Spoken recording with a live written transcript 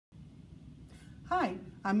Hi,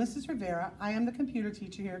 I'm Mrs. Rivera. I am the computer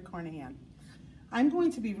teacher here at Carnahan. I'm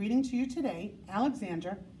going to be reading to you today,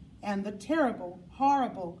 Alexander and the Terrible,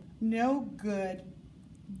 Horrible, No Good,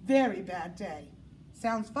 Very Bad Day.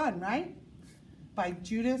 Sounds fun, right? By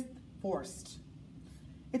Judith Viorst.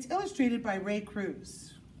 It's illustrated by Ray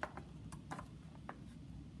Cruz.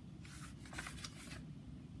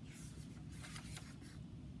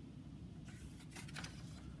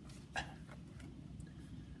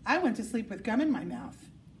 I went to sleep with gum in my mouth,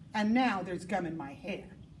 and now there's gum in my hair.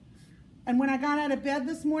 And when I got out of bed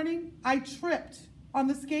this morning, I tripped on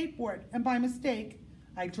the skateboard, and by mistake,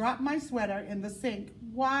 I dropped my sweater in the sink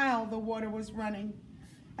while the water was running.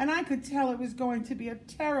 And I could tell it was going to be a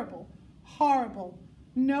terrible, horrible,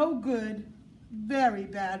 no good, very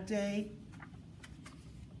bad day.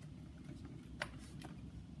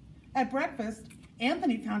 At breakfast,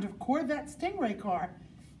 Anthony found a Corvette Stingray car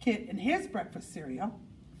kit in his breakfast cereal.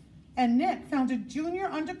 And Nick found a junior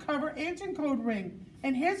undercover agent code ring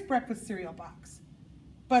in his breakfast cereal box.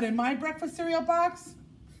 But in my breakfast cereal box,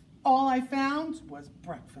 all I found was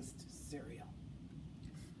breakfast cereal.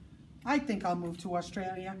 I think I'll move to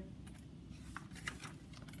Australia.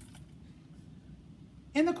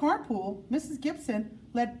 In the carpool, Mrs. Gibson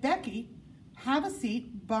let Becky have a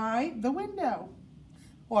seat by the window.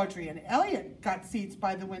 Audrey and Elliot got seats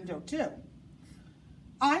by the window too.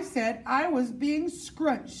 I said I was being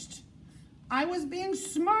scrunched. I was being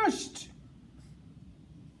smushed.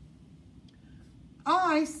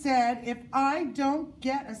 I said if I don't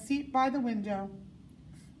get a seat by the window,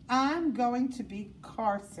 I'm going to be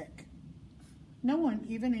car sick. No one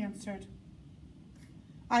even answered.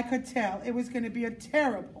 I could tell it was going to be a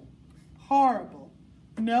terrible, horrible,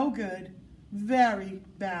 no good, very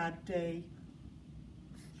bad day.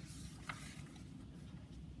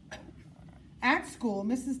 At school,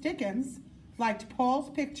 Mrs. Dickens liked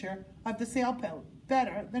Paul's picture of the sailboat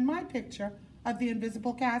better than my picture of the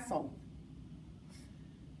invisible castle.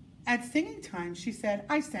 At singing time, she said,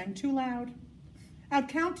 I sang too loud. At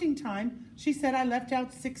counting time, she said I left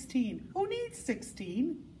out 16. Who needs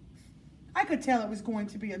 16? I could tell it was going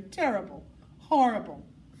to be a terrible, horrible,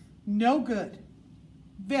 no good,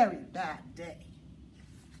 very bad day.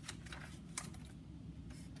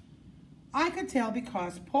 I could tell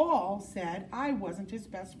because Paul said I wasn't his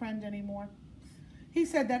best friend anymore. He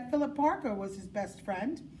said that Philip Parker was his best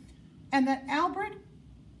friend and that Albert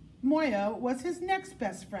Moyo was his next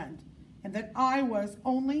best friend and that I was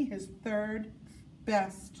only his third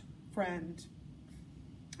best friend.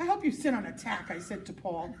 I hope you sit on a tack, I said to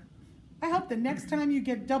Paul. I hope the next time you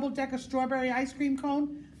get double-decker strawberry ice cream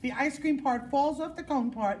cone, the ice cream part falls off the cone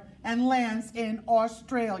part and lands in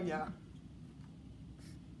Australia.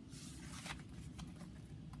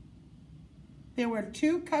 There were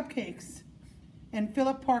 2 cupcakes in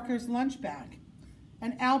Philip Parker's lunch bag,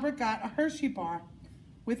 and Albert got a Hershey bar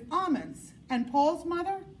with almonds, and Paul's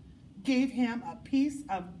mother gave him a piece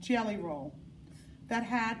of jelly roll that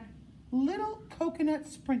had little coconut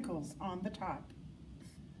sprinkles on the top.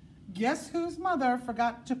 Guess whose mother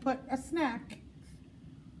forgot to put a snack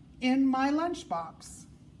in my lunchbox?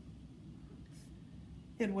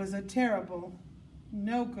 It was a terrible,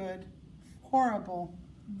 no good, horrible,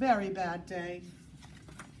 very bad day.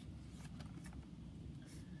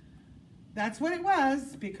 That's what it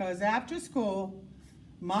was, because after school,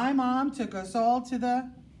 my mom took us all to the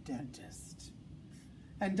dentist.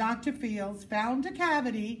 And Dr. Fields found a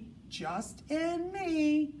cavity just in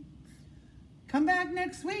me. Come back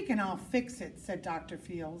next week and I'll fix it, said Dr.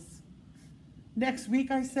 Fields. Next week,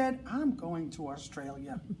 I said, I'm going to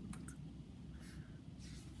Australia.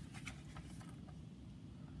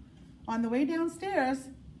 On the way downstairs,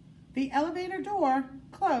 the elevator door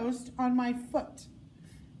closed on my foot.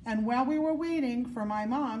 And while we were waiting for my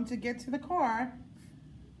mom to get to the car,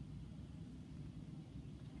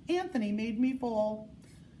 Anthony made me fall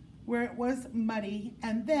where it was muddy.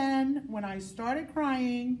 And then when I started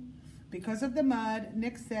crying because of the mud,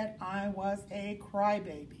 Nick said I was a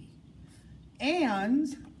crybaby. And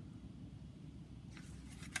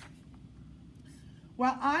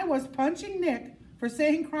while I was punching Nick for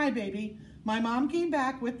saying crybaby, my mom came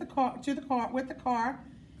back with the car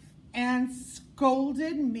and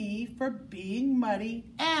scolded me for being muddy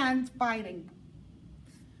and fighting.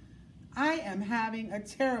 I am having a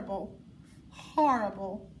terrible,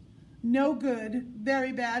 horrible, no good,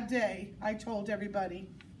 very bad day, I told everybody.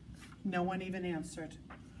 No one even answered.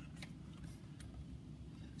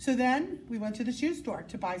 So then we went to the shoe store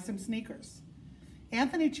to buy some sneakers.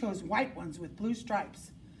 Anthony chose white ones with blue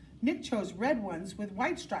stripes. Nick chose red ones with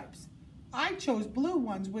white stripes. I chose blue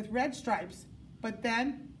ones with red stripes. But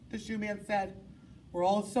then the shoe man said, we're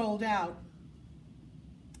all sold out.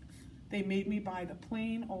 They made me buy the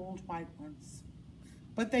plain old white ones.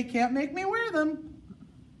 But they can't make me wear them.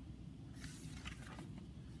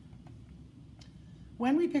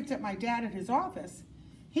 When we picked up my dad at his office,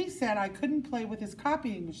 he said I couldn't play with his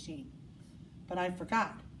copying machine. But I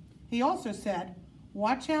forgot. He also said,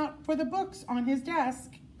 watch out for the books on his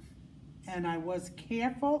desk. And I was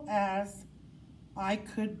careful as I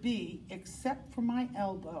could be, except for my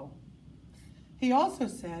elbow. He also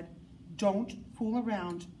said, don't fool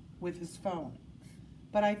around with his phone.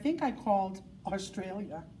 But I think I called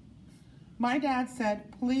Australia. My dad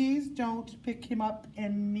said, please don't pick him up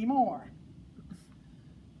anymore.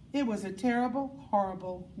 It was a terrible,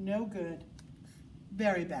 horrible, no good,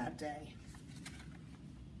 very bad day.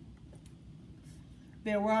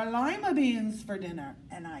 There were lima beans for dinner,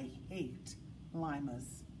 and I hate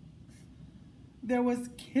limas. There was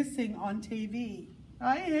kissing on TV.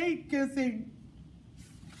 I hate kissing.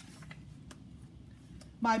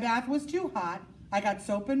 My bath was too hot. I got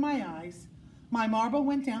soap in my eyes. My marble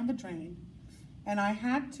went down the drain, and I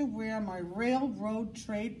had to wear my railroad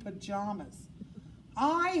trade pajamas.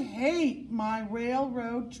 I hate my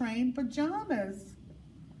railroad train pajamas.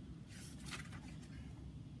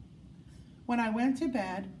 When I went to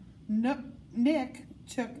bed, Nick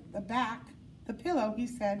took the pillow he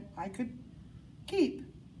said I could keep,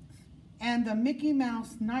 and the Mickey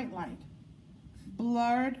Mouse nightlight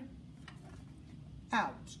blurred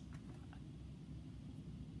out.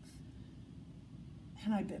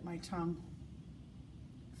 And I bit my tongue.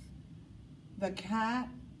 The cat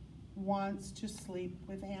wants to sleep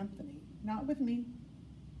with Anthony, not with me.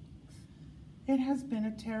 It has been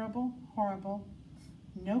a terrible, horrible,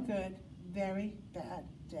 no good, very bad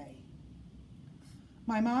day.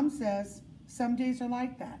 My mom says some days are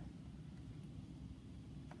like that.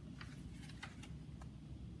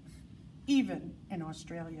 Even in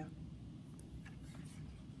Australia.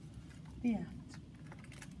 Yeah.